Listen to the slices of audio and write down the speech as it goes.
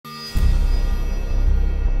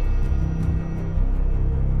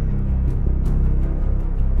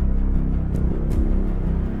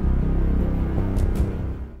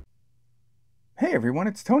Hey everyone,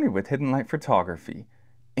 it's Tony with Hidden Light Photography.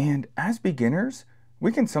 And as beginners,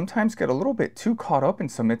 we can sometimes get a little bit too caught up in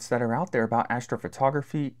some myths that are out there about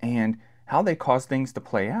astrophotography and how they cause things to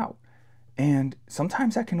play out. And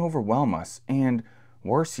sometimes that can overwhelm us and,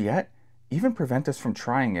 worse yet, even prevent us from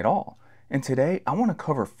trying at all. And today I want to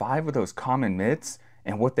cover 5 of those common myths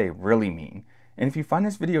and what they really mean. And if you find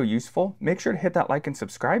this video useful, make sure to hit that like and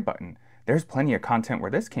subscribe button. There's plenty of content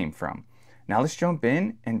where this came from. Now let's jump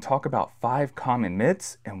in and talk about 5 common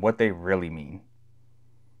myths and what they really mean.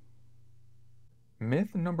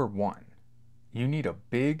 Myth number 1. You need a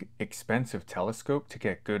big, expensive telescope to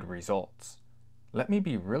get good results. Let me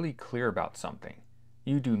be really clear about something.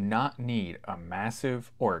 You do not need a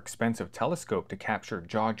massive or expensive telescope to capture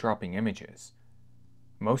jaw-dropping images.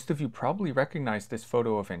 Most of you probably recognize this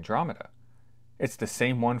photo of Andromeda. It's the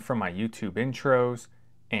same one from my YouTube intros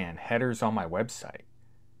and headers on my website.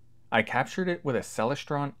 I captured it with a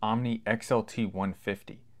Celestron Omni XLT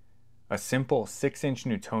 150, a simple 6-inch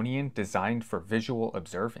Newtonian designed for visual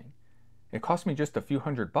observing. It cost me just a few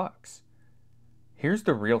 $100. Here's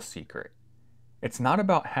the real secret. It's not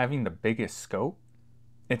about having the biggest scope,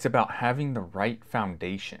 it's about having the right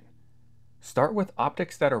foundation. Start with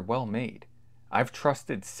optics that are well made. I've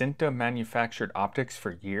trusted Cinta manufactured optics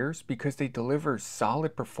for years because they deliver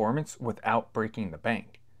solid performance without breaking the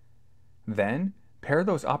bank. Then, pair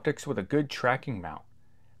those optics with a good tracking mount.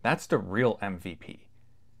 That's the real MVP.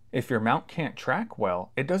 If your mount can't track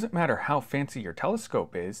well, it doesn't matter how fancy your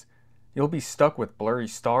telescope is, you'll be stuck with blurry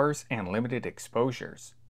stars and limited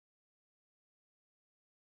exposures.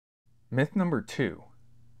 Myth number 2.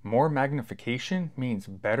 More magnification means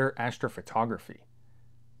better astrophotography.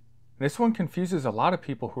 This one confuses a lot of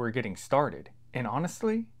people who are getting started, and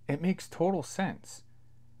honestly, it makes total sense.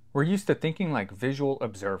 We're used to thinking like visual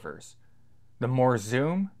observers. The more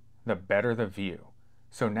zoom, the better the view.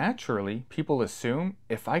 So naturally, people assume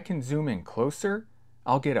if I can zoom in closer,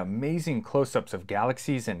 I'll get amazing close-ups of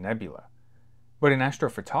galaxies and nebula. But in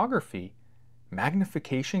astrophotography,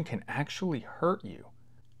 magnification can actually hurt you.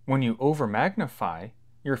 When you over-magnify,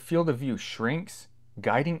 your field of view shrinks,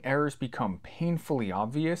 guiding errors become painfully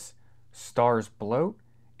obvious, stars bloat,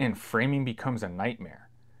 and framing becomes a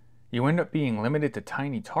nightmare. You end up being limited to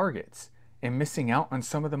tiny targets and missing out on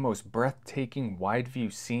some of the most breathtaking wide-view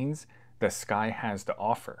scenes the sky has to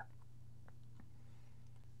offer.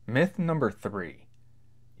 Myth number 3.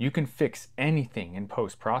 You can fix anything in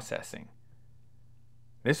post-processing.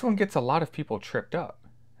 This one gets a lot of people tripped up.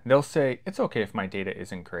 They'll say, it's okay if my data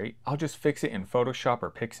isn't great, I'll just fix it in Photoshop or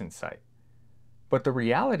PixInsight. But the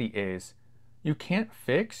reality is, you can't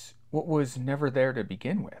fix what was never there to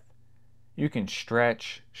begin with. You can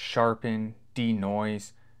stretch, sharpen,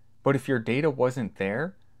 denoise, but if your data wasn't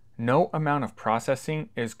there, no amount of processing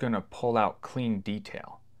is going to pull out clean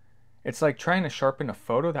detail. It's like trying to sharpen a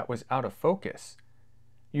photo that was out of focus.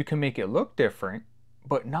 You can make it look different,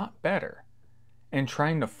 but not better. And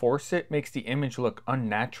trying to force it makes the image look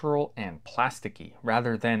unnatural and plasticky,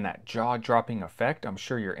 rather than that jaw-dropping effect I'm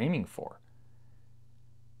sure you're aiming for.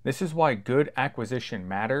 This is why good acquisition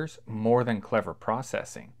matters more than clever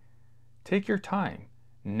processing. Take your time,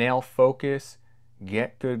 nail focus,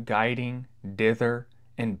 get good guiding, dither,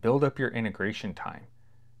 and build up your integration time.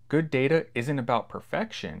 Good data isn't about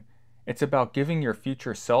perfection, it's about giving your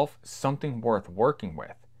future self something worth working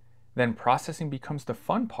with. Then processing becomes the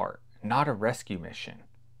fun part, not a rescue mission.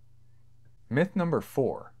 Myth number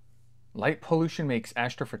 4. Light pollution makes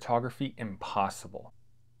astrophotography impossible.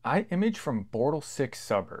 I image from Bortle 6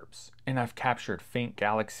 suburbs, and I've captured faint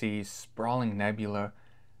galaxies, sprawling nebula.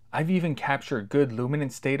 I've even captured good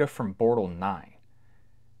luminance data from Bortle 9.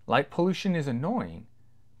 Light pollution is annoying,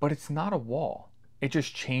 but it's not a wall. It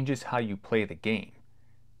just changes how you play the game.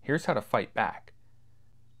 Here's how to fight back.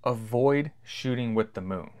 Avoid shooting with the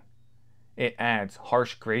moon. It adds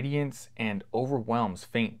harsh gradients and overwhelms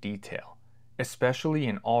faint detail, especially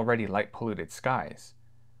in already light polluted skies.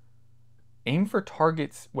 Aim for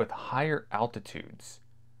targets with higher altitudes.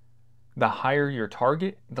 The higher your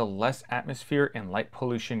target, the less atmosphere and light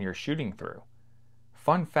pollution you're shooting through.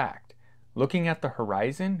 Fun fact, looking at the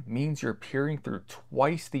horizon means you're peering through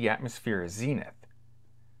twice the atmosphere as zenith.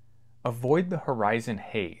 Avoid the horizon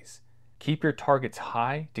haze. Keep your targets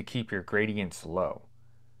high to keep your gradients low.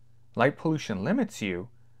 Light pollution limits you,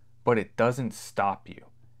 but it doesn't stop you.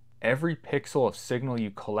 Every pixel of signal you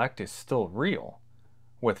collect is still real.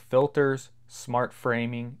 With filters, smart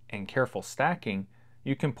framing, and careful stacking,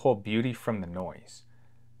 you can pull beauty from the noise.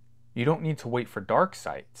 You don't need to wait for dark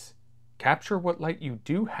sites. Capture what light you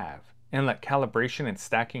do have and let calibration and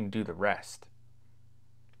stacking do the rest.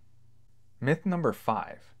 Myth number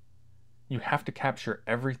 5. You have to capture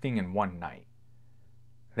everything in one night.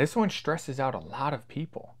 This one stresses out a lot of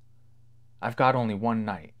people. I've got only one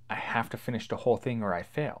night. I have to finish the whole thing or I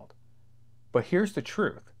failed. But here's the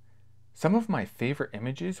truth. Some of my favorite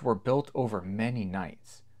images were built over many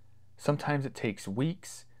nights. Sometimes it takes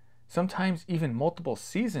weeks, sometimes even multiple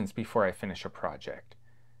seasons before I finish a project.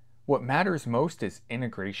 What matters most is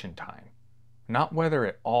integration time, not whether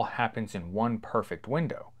it all happens in one perfect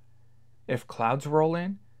window. If clouds roll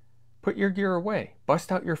in, put your gear away.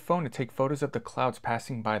 Bust out your phone to take photos of the clouds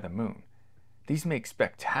passing by the moon. These make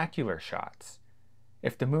spectacular shots.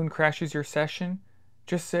 If the moon crashes your session,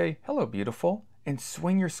 just say, "Hello, beautiful," and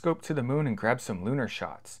swing your scope to the moon and grab some lunar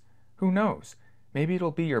shots. Who knows? Maybe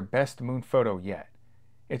it'll be your best moon photo yet.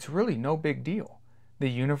 It's really no big deal. The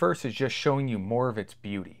universe is just showing you more of its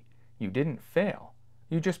beauty. You didn't fail.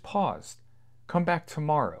 You just paused. Come back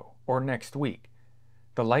tomorrow or next week.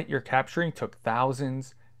 The light you're capturing took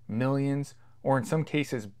thousands, millions, or in some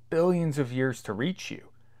cases billions of years to reach you.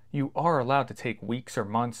 You are allowed to take weeks or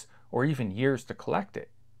months or even years to collect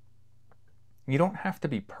it. You don't have to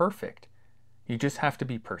be perfect. You just have to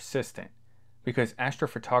be persistent, because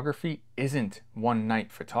astrophotography isn't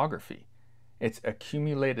one-night photography. It's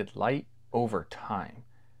accumulated light over time.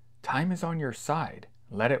 Time is on your side.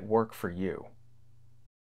 Let it work for you.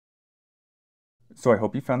 So I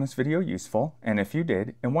hope you found this video useful, and if you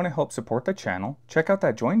did and want to help support the channel, check out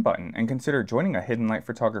that join button and consider joining a Hidden Light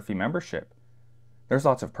Photography membership. There's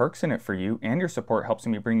lots of perks in it for you, and your support helps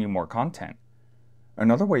me bring you more content.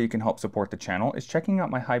 Another way you can help support the channel is checking out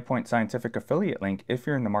my High Point Scientific affiliate link if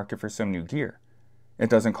you're in the market for some new gear. It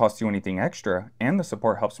doesn't cost you anything extra, and the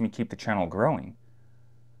support helps me keep the channel growing.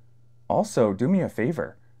 Also, do me a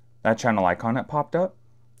favor. That channel icon that popped up?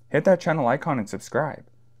 Hit that channel icon and subscribe.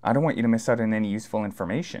 I don't want you to miss out on any useful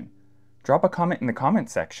information. Drop a comment in the comment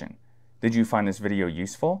section. Did you find this video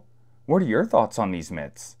useful? What are your thoughts on these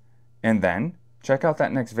myths? And then, check out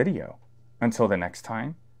that next video. Until the next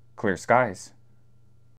time, clear skies.